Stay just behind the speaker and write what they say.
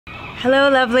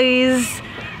Hello lovelies!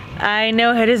 I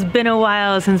know it has been a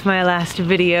while since my last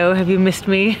video. Have you missed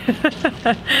me?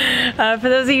 For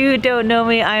those of you who don't know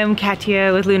me, I am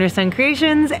Katya with Lunar Sun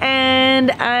Creations, and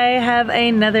I have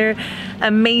another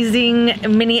amazing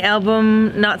mini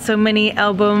album, not so mini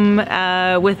album,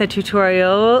 with a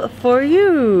tutorial for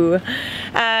you.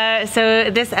 So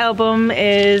this album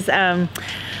is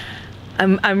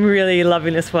I'm really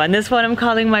loving this one. This one I'm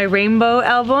calling my Rainbow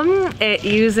album. It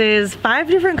uses 5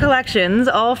 different collections,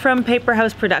 all from Paper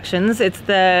House Productions. It's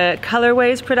the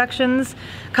Colorways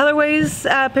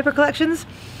paper collections.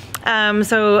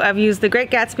 So I've used the Great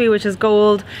Gatsby, which is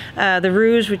gold, the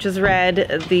Rouge, which is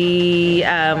red, the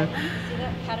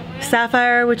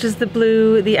Sapphire, which is the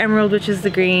blue, the Emerald, which is the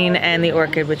green, and the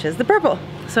Orchid, which is the purple.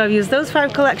 So I've used those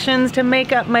 5 collections to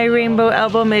make up my Rainbow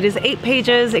album. It is 8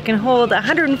 pages. It can hold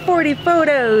 140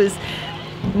 photos.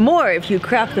 More if you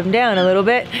crop them down a little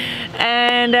bit.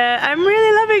 And I'm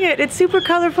really loving it. It's super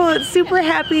colorful, it's super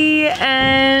happy,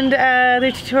 and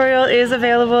the tutorial is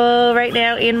available right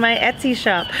now in my Etsy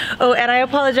shop. Oh, and I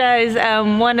apologize,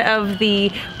 one of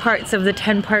the parts of the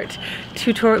 10-part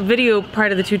video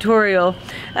part of the tutorial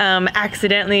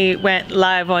accidentally went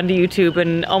live onto YouTube,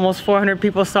 and almost 400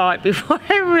 people saw it before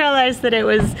I realized that it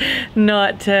was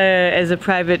not as a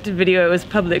private video, it was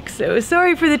public. So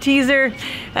sorry for the teaser.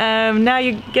 Now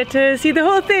you get to see the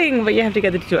whole thing, but you have to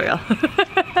get the tutorial.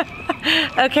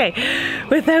 Okay,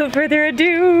 without further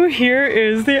ado, here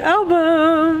is the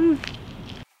album.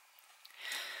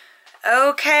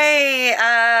 Okay,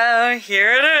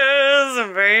 here it is.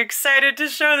 I'm very excited to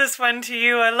show this one to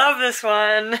you. I love this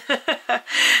one.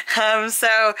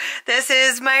 So this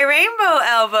is my Rainbow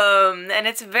album, and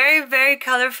it's very, very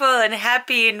colorful and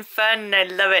happy and fun. I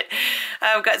love it.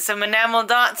 I've got some enamel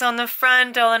dots on the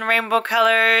front, all in rainbow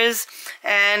colors,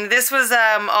 and this was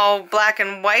all black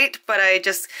and white, but I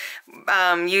just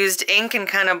used ink and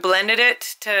kind of blended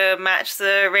it to match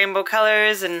the rainbow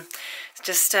colors, and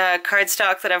just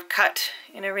cardstock that I've cut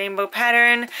in a rainbow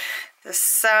pattern. The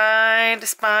side, the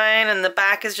spine, and the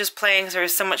back is just plain because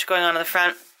there's so much going on in the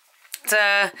front. It's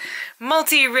a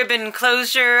multi-ribbon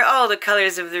closure, all the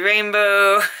colors of the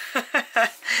rainbow.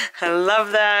 I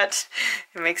love that.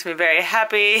 It makes me very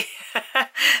happy.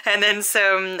 And then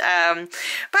some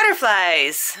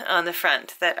butterflies on the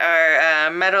front that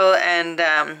are metal and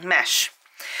mesh.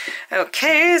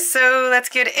 Okay, so let's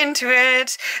get into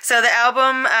it. So the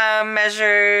album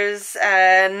measures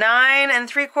 9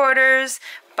 3/4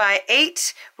 by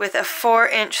 8 with a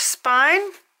 4-inch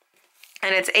spine,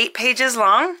 and it's 8 pages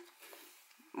long.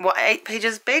 What, 8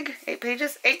 pages big? 8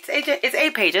 pages? It's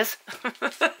 8 pages.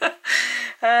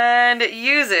 And it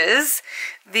uses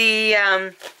the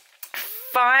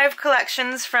 5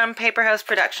 collections from Paper House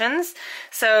Productions.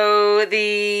 So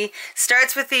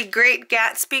starts with the Great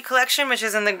Gatsby collection, which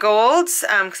is in the golds,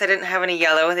 because I didn't have any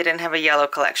yellow. They didn't have a yellow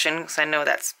collection, because I know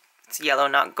it's yellow,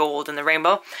 not gold in the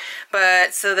rainbow.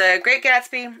 But so the Great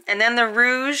Gatsby, and then the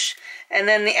Rouge, and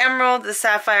then the Emerald, the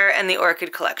Sapphire, and the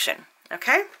Orchid collection.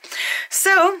 Okay,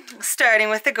 so starting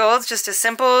with the golds, just a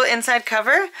simple inside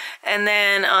cover, and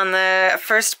then on the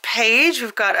first page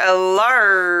we've got a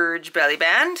large belly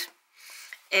band.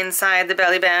 Inside the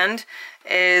belly band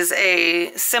is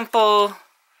a simple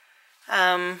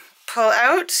pull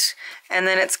out, and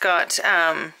then it's got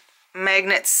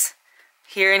magnets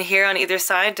here and here on either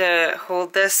side to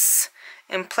hold this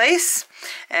in place,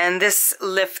 and this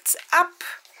lifts up,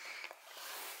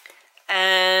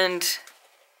 and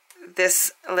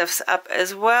this lifts up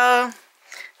as well.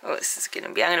 Oh, this is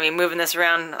I'm gonna be moving this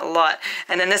around a lot.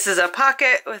 And then this is a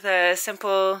pocket with a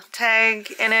simple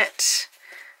tag in it.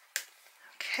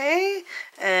 Okay,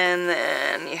 and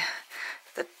then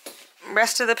the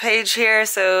rest of the page here,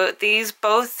 so these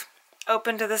both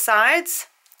open to the sides,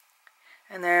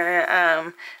 and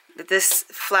they're this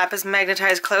flap is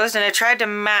magnetized closed, and I tried to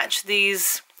match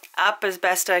these up as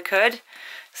best I could.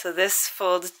 So this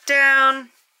folds down,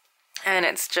 and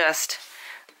it's just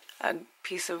a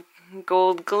piece of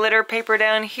gold glitter paper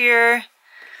down here,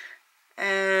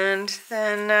 and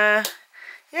then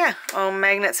yeah, all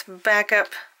magnets back up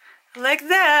like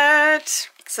that.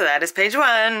 So that is page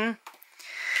 1.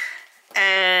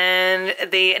 And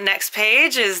the next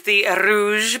page is the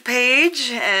Rouge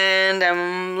page, and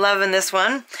I'm loving this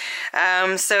one.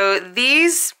 So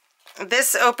this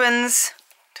opens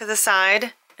to the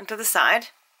side and to the side,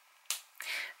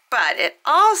 but it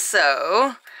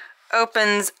also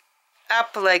opens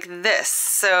up like this.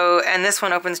 So, and this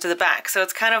one opens to the back. So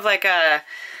it's kind of like a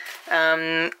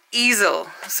easel.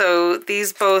 So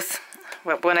these both,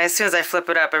 as soon as I flip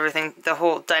it up, the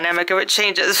whole dynamic of it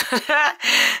changes.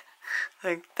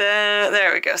 Like that.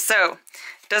 There we go. So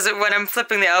when I'm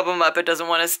flipping the album up, it doesn't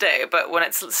want to stay, but when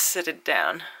it's sitted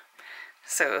down.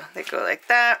 So they go like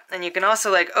that. And you can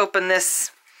also like open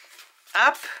this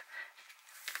up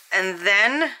and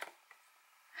then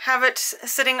have it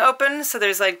sitting open. So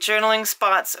there's like journaling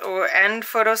spots and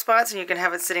photo spots, and you can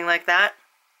have it sitting like that.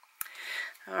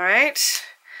 All right.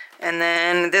 And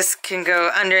then this can go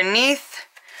underneath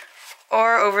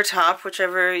or over top,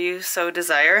 whichever you so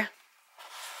desire.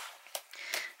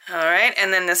 All right,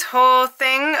 and then this whole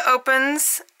thing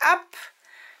opens up,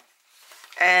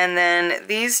 and then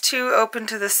these two open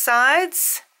to the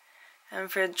sides, and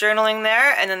for journaling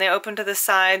there, and then they open to the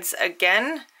sides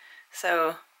again,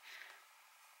 so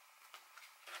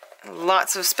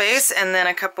lots of space, and then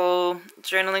a couple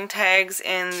journaling tags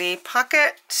in the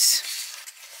pocket,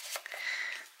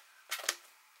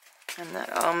 and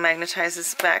that all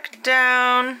magnetizes back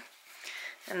down.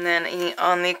 And then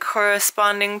on the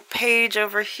corresponding page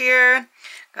over here,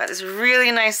 got this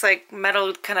really nice like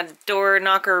metal kind of door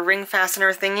knocker ring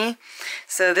fastener thingy.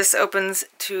 So this opens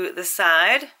to the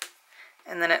side,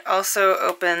 and then it also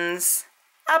opens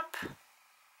up,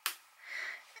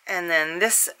 and then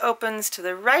this opens to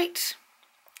the right.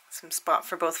 Some spot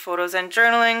for both photos and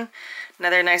journaling.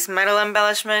 Another nice metal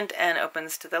embellishment, and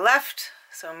opens to the left,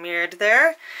 so mirrored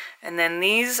there. And then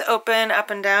these open up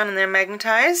and down, and they're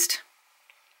magnetized.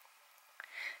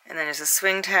 And then there's a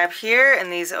swing tab here,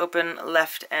 and these open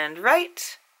left and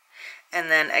right. And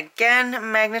then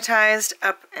again, magnetized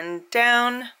up and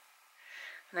down.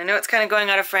 And I know it's kind of going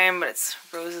out of frame, but it's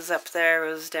roses up there,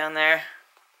 roses down there.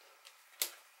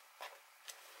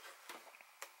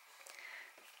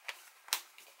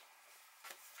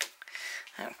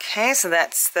 Okay, so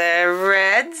that's the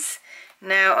reds.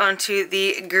 Now onto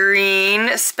the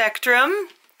green spectrum.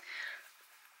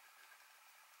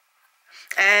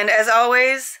 And as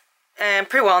always, and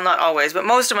pretty well, not always, but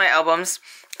most of my albums,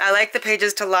 I like the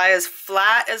pages to lie as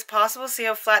flat as possible. See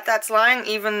how flat that's lying,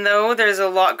 even though there's a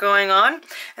lot going on?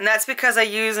 And that's because I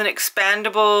use an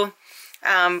expandable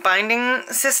binding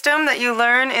system that you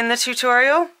learn in the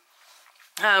tutorial.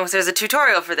 So there's a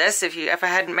tutorial for this, if I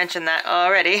hadn't mentioned that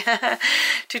already.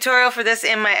 Tutorial for this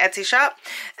in my Etsy shop.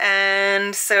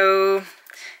 And so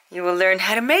you will learn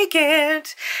how to make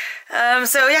it.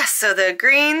 So yes, so the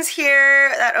greens here,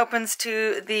 that opens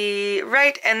to the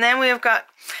right, and then we've got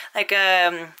like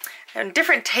a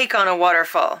different take on a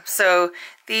waterfall. So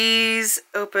these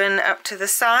open up to the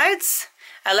sides.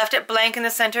 I left it blank in the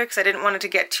center because I didn't want it to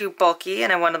get too bulky,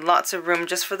 and I wanted lots of room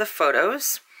just for the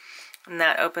photos. And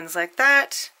that opens like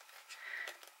that.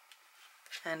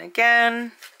 And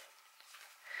again.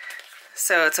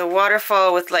 So it's a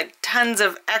waterfall with like tons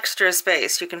of extra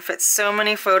space. You can fit so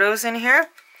many photos in here.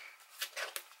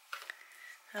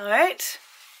 All right.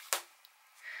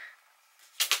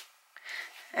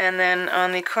 And then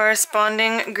on the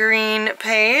corresponding green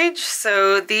page,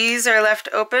 so these are left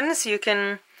open, so you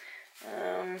can,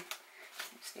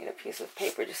 just need a piece of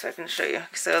paper just so I can show you.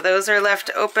 So those are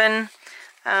left open,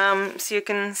 so you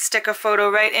can stick a photo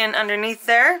right in underneath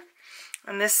there.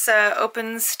 And this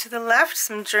opens to the left,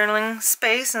 some journaling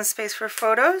space and space for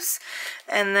photos.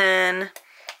 And then,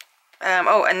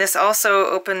 oh, and this also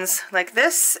opens like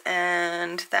this,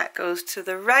 and that goes to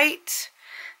the right.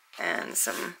 And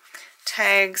some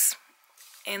tags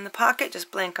in the pocket,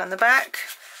 just blank on the back.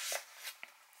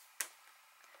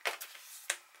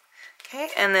 Okay,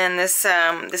 and then this,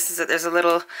 there's a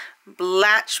little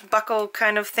latch buckle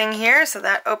kind of thing here, so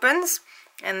that opens.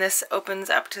 And this opens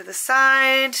up to the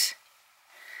side.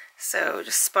 So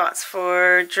just spots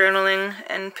for journaling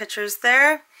and pictures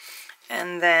there.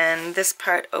 And then this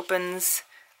part opens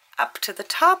up to the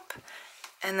top.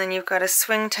 And then you've got a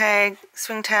swing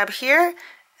tab here,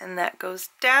 and that goes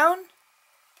down.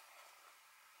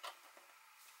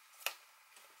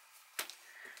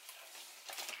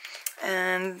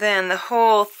 And then the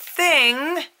whole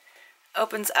thing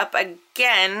opens up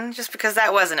again, just because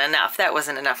that wasn't enough. That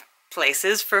wasn't enough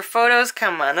places for photos.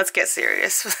 Come on, let's get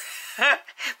serious.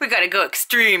 We gotta go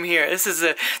extreme here. This is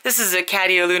a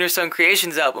Cadio Lunarstone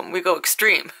Creations album. We go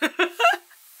extreme.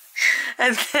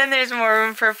 And then there's more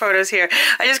room for photos here.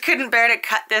 I just couldn't bear to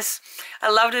cut this. I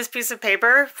loved this piece of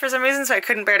paper for some reason, so I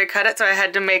couldn't bear to cut it, so I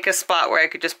had to make a spot where I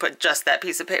could just put just that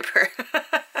piece of paper.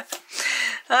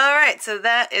 Alright, so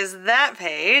that is that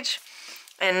page.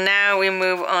 And now we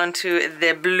move on to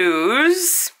the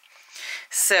blues.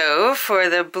 So for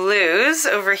the blues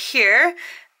over here,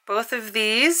 both of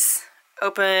these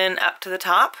open up to the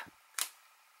top.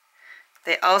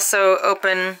 They also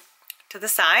open to the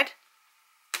side.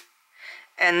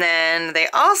 And then they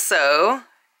also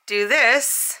do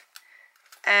this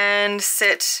and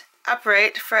sit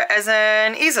upright as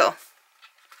an easel.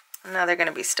 Now they're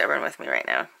gonna be stubborn with me right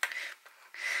now.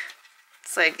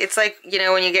 It's like you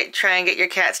know when you try and get your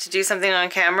cats to do something on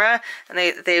camera and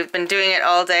they've been doing it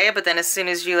all day, but then as soon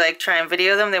as you like try and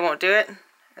video them, they won't do it.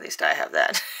 At least I have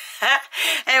that.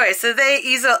 Anyway, so they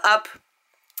easel up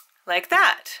like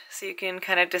that, so you can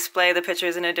kind of display the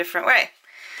pictures in a different way,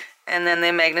 and then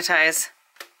they magnetize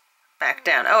back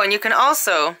down. Oh, and you can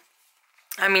also,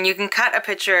 I mean, you can cut a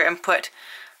picture and put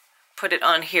it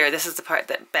on here. This is the part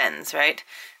that bends, right?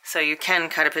 So you can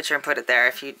cut a picture and put it there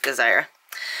if you desire.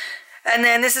 And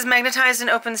then this is magnetized and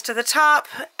opens to the top,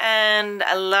 and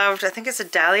I think it's a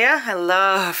Dahlia. I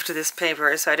loved this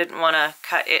paper, so I didn't want to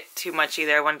cut it too much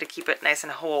either. I wanted to keep it nice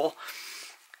and whole.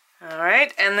 All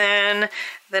right, and then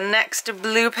the next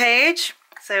blue page,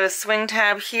 so a swing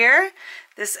tab here.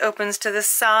 This opens to the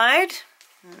side,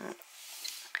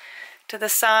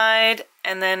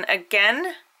 and then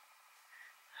again,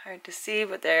 hard to see,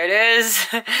 but there it is.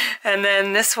 And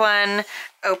then this one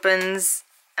opens,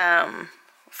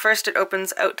 first it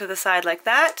opens out to the side like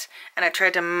that, and I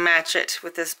tried to match it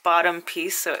with this bottom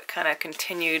piece so it kind of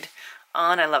continued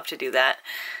on. I love to do that.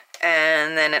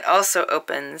 And then it also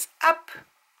opens up.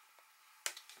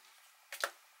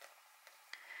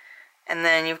 And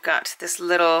then you've got this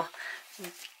little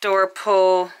door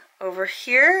pull over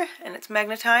here, and it's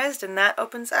magnetized, and that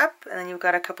opens up. And then you've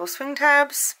got a couple swing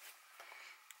tabs,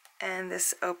 and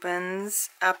this opens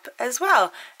up as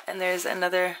well. And there's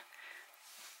another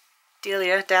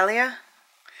Dahlia.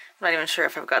 I'm not even sure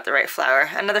if I've got the right flower.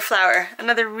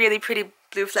 Another really pretty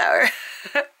blue flower.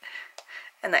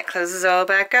 And that closes all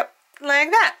back up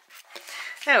like that.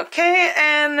 Okay,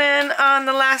 and then on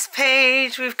the last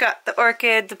page we've got the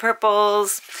orchid, the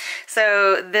purples.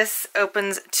 So this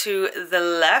opens to the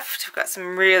left. We've got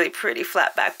some really pretty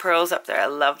flat back pearls up there. I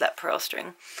love that pearl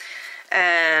string.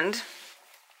 And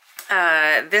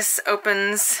this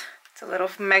opens, it's a little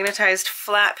magnetized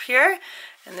flap here,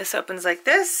 and this opens like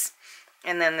this.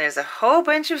 And then there's a whole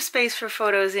bunch of space for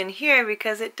photos in here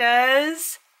because it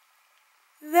does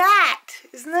that.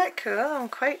 Isn't that cool? I'm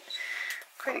quite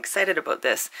excited about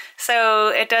this. So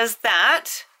it does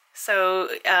that, so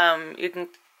you can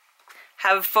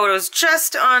have photos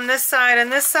just on this side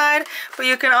and this side, but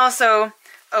you can also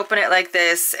open it like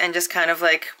this and just kind of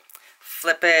like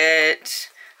flip it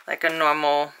like a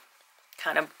normal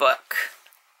kind of book.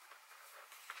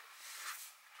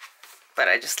 But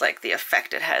I just like the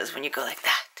effect it has when you go like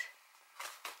that.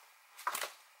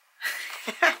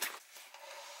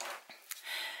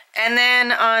 And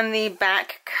then on the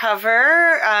back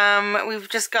cover, we've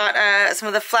just got some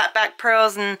of the flat back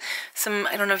pearls and some,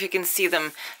 I don't know if you can see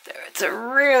them. It's a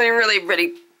really,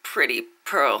 really pretty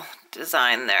pearl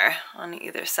design there on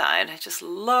either side. I just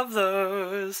love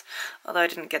those. Although I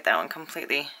didn't get that one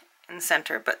completely in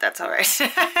center, but that's all right.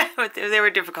 They were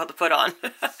difficult to put on.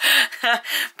 But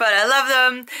I love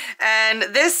them.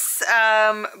 And this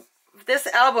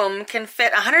album can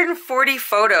fit 140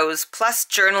 photos plus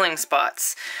journaling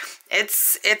spots.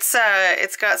 It's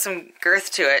got some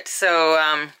girth to it,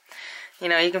 so you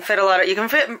know, you can fit a lot of, you can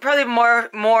fit probably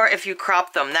more if you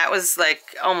crop them. That was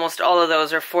like almost all of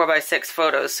those are 4x6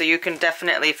 photos, so you can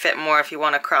definitely fit more if you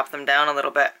want to crop them down a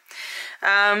little bit.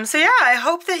 So yeah, I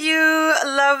hope that you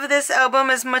love this album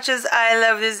as much as I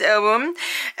love this album.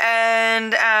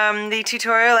 And the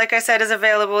tutorial, like I said, is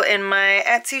available in my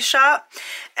Etsy shop.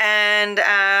 And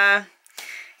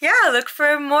yeah, look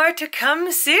for more to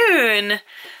come soon.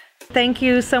 Thank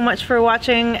you so much for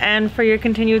watching and for your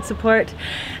continued support.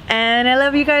 And I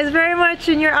love you guys very much,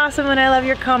 and you're awesome, and I love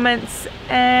your comments.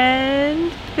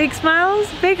 And big smiles,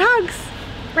 big hugs.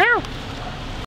 Meow.